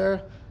 and now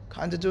they're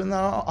kind of doing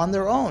that on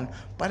their own.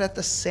 But at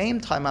the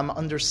same time, I'm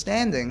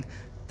understanding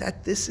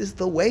that this is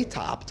the way to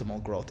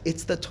optimal growth.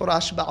 It's the Torah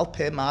Sheba'al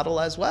Peh model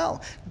as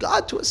well.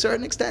 God, to a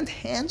certain extent,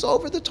 hands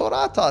over the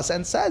Torah to us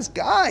and says,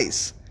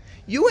 guys,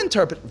 you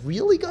interpret.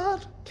 Really,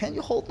 God? Can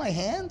you hold my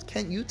hand?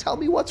 Can you tell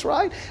me what's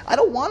right? I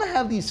don't want to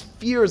have these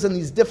fears and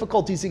these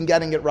difficulties in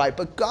getting it right.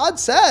 But God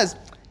says,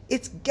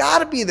 it's got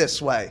to be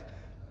this way,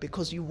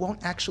 because you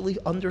won't actually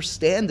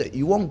understand it.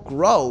 You won't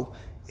grow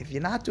if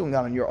you're not doing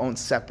that on your own,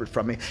 separate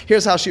from me.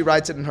 Here's how she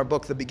writes it in her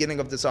book, the beginning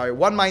of this ayah.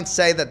 One might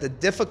say that the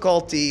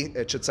difficulty,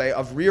 it should say,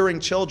 of rearing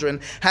children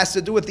has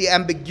to do with the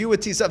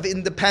ambiguities of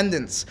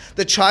independence.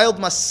 The child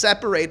must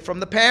separate from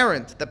the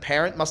parent. The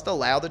parent must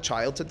allow the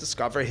child to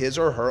discover his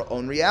or her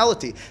own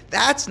reality.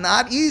 That's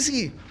not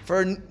easy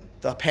for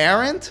the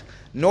parent,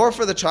 nor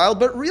for the child,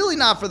 but really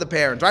not for the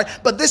parent, right?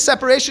 But this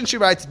separation, she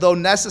writes, though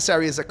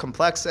necessary, is a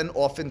complex and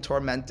often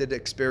tormented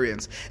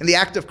experience. In the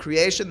act of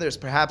creation, there's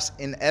perhaps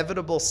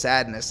inevitable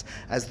sadness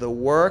as the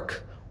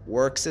work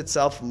works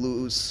itself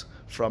loose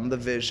from the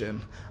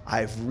vision.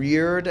 I've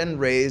reared and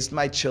raised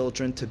my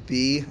children to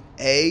be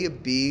A,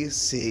 B,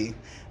 C,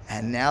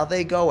 and now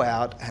they go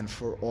out, and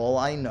for all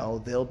I know,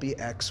 they'll be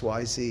X,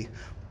 Y, Z.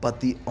 But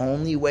the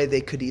only way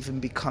they could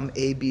even become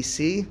A, B,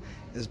 C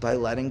is by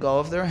letting go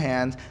of their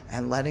hand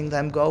and letting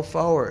them go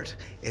forward.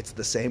 It's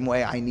the same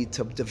way I need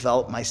to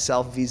develop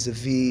myself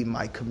vis-a-vis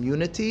my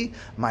community,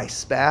 my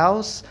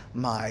spouse,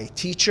 my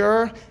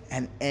teacher,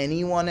 and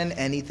anyone and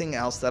anything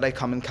else that I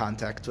come in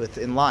contact with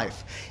in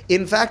life.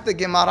 In fact, the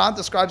Gemara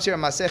describes here in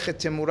Masechet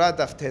Timurah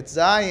Daf Tet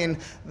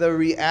Zayin the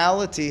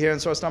reality here in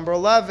source number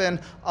 11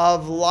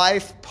 of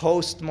life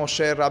post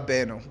Moshe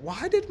Rabbeinu.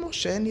 Why did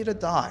Moshe need to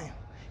die?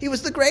 He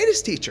was the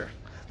greatest teacher,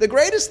 the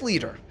greatest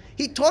leader.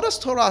 He taught us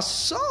Torah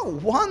so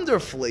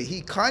wonderfully.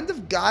 He kind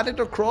of got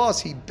it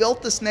across. He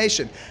built this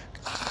nation.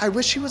 I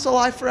wish he was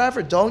alive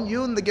forever, don't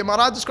you? And the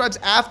Gemara describes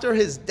after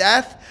his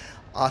death,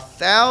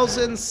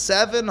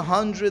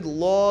 1,700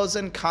 laws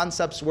and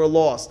concepts were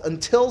lost.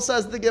 Until,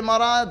 says the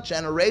Gemara,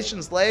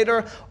 generations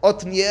later,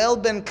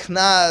 Otniel ben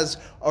Knaz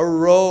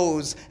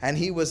arose and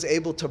he was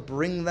able to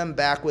bring them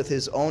back with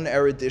his own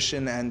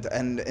erudition and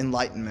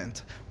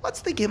enlightenment.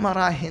 What's the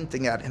Gemara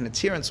hinting at? And it's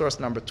here in source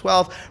number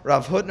 12.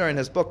 Rav Hutner in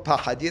his book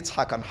Pachad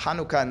Yitzchak on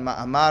Hanukkah and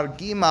Ma'amar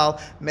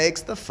Gimal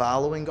makes the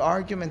following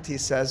argument. He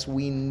says,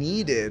 we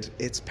needed,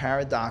 it's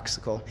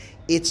paradoxical,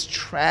 it's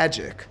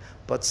tragic,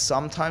 but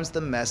sometimes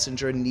the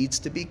messenger needs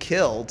to be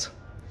killed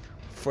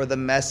for the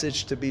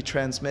message to be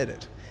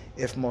transmitted.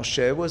 If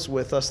Moshe was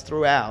with us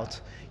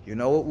throughout, you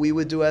know what we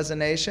would do as a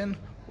nation?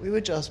 We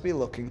would just be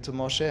looking to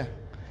Moshe.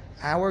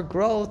 Our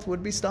growth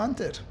would be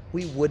stunted.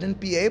 We wouldn't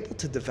be able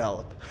to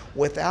develop.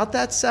 Without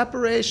that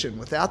separation,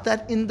 without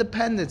that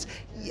independence,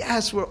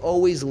 yes, we're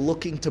always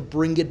looking to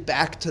bring it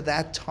back to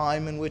that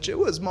time in which it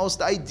was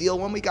most ideal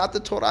when we got the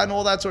Torah and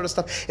all that sort of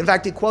stuff. In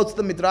fact, he quotes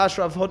the Midrash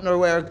Rav Hutner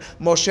where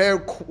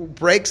Moshe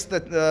breaks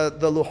the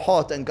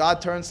luchot and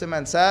God turns to him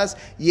and says,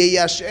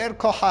 Yeyasher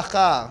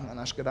kochacha. And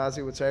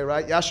Ashkenazi would say,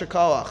 right? Yasher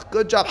koach.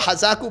 Good job.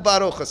 Hazaku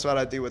baruch,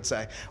 Sfaradi would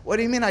say. What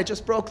do you mean? I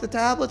just broke the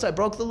tablets. I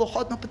broke the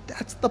luchot. No, but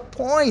that's the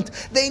point.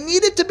 They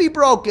needed to be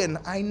broken.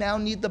 I now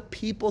need the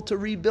people to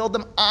rebuild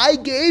them. I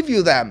gave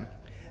you them.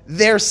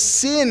 Their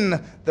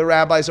sin, the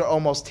rabbis are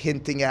almost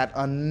hinting at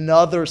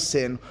another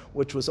sin,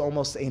 which was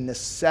almost a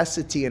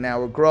necessity in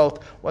our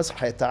growth, was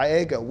chet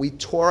ha'egel. We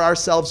tore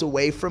ourselves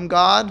away from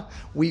God.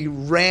 We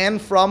ran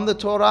from the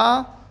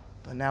Torah,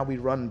 but now we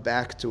run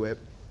back to it.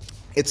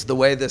 It's the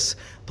way this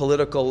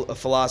political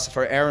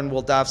philosopher Aaron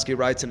Wildavsky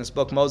writes in his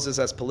book, Moses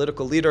as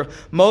Political Leader.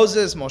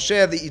 Moses,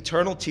 Moshe, the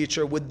eternal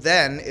teacher, would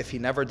then, if he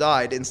never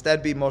died,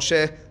 instead be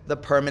Moshe, the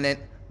permanent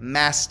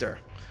master.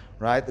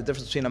 Right? The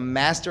difference between a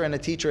master and a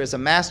teacher is a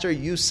master,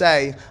 you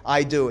say,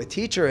 I do. A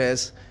teacher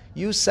is,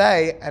 you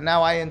say, and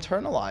now I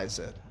internalize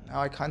it.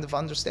 Now I kind of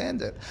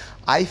understand it.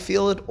 I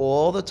feel it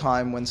all the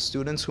time when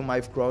students whom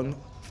I've grown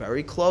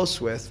very close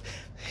with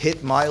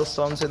hit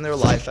milestones in their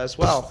life as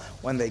well.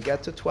 When they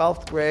get to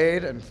 12th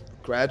grade and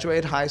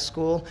graduate high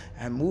school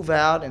and move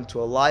out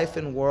into a life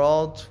and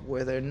world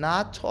where they're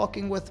not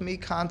talking with me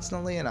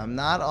constantly and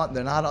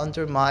they're not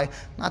under my,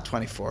 not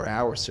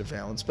 24-hour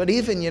surveillance, but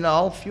even,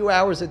 a few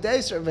hours a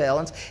day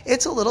surveillance,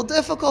 it's a little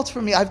difficult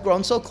for me. I've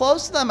grown so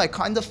close to them. I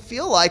kind of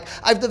feel like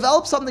I've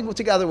developed something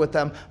together with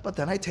them, but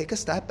then I take a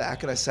step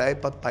back and I say,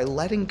 but by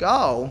letting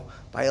go,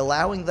 by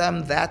allowing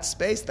them that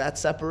space, that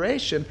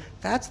separation,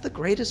 that's the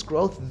greatest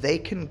growth they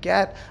can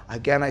get.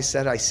 Again, I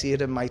said I see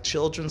it in my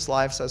children's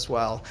lives as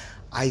well.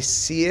 I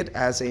see it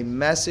as a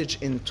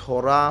message in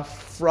Torah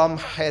from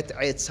Het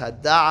Etz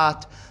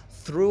Hadat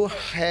through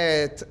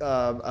Het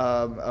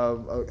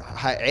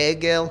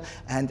Ha'egel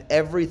and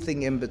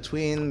everything in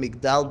between,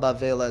 Migdal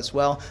Bavel as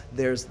well.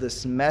 There's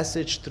this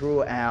message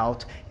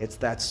throughout. It's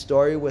that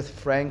story with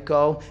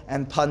Franco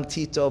and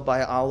Pantito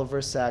by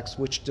Oliver Sacks,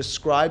 which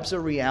describes a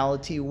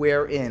reality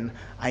wherein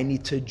I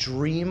need to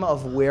dream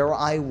of where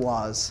I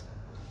was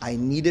I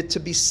needed to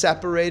be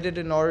separated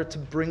in order to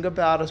bring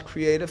about a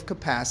creative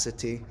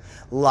capacity.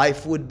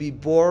 Life would be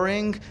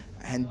boring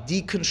and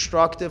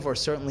deconstructive, or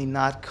certainly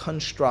not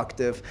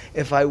constructive,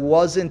 if I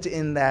wasn't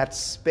in that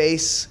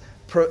space,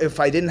 if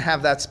I didn't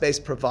have that space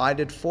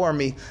provided for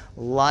me.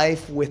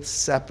 Life with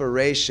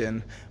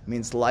separation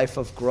means life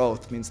of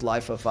growth, means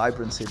life of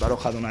vibrancy.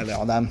 Baruch Adonai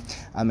le'olam.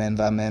 Amen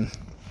v'amen.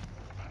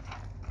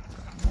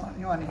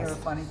 You want to hear a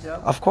funny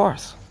joke? Of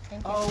course.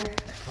 Oh,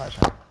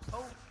 Pleasure.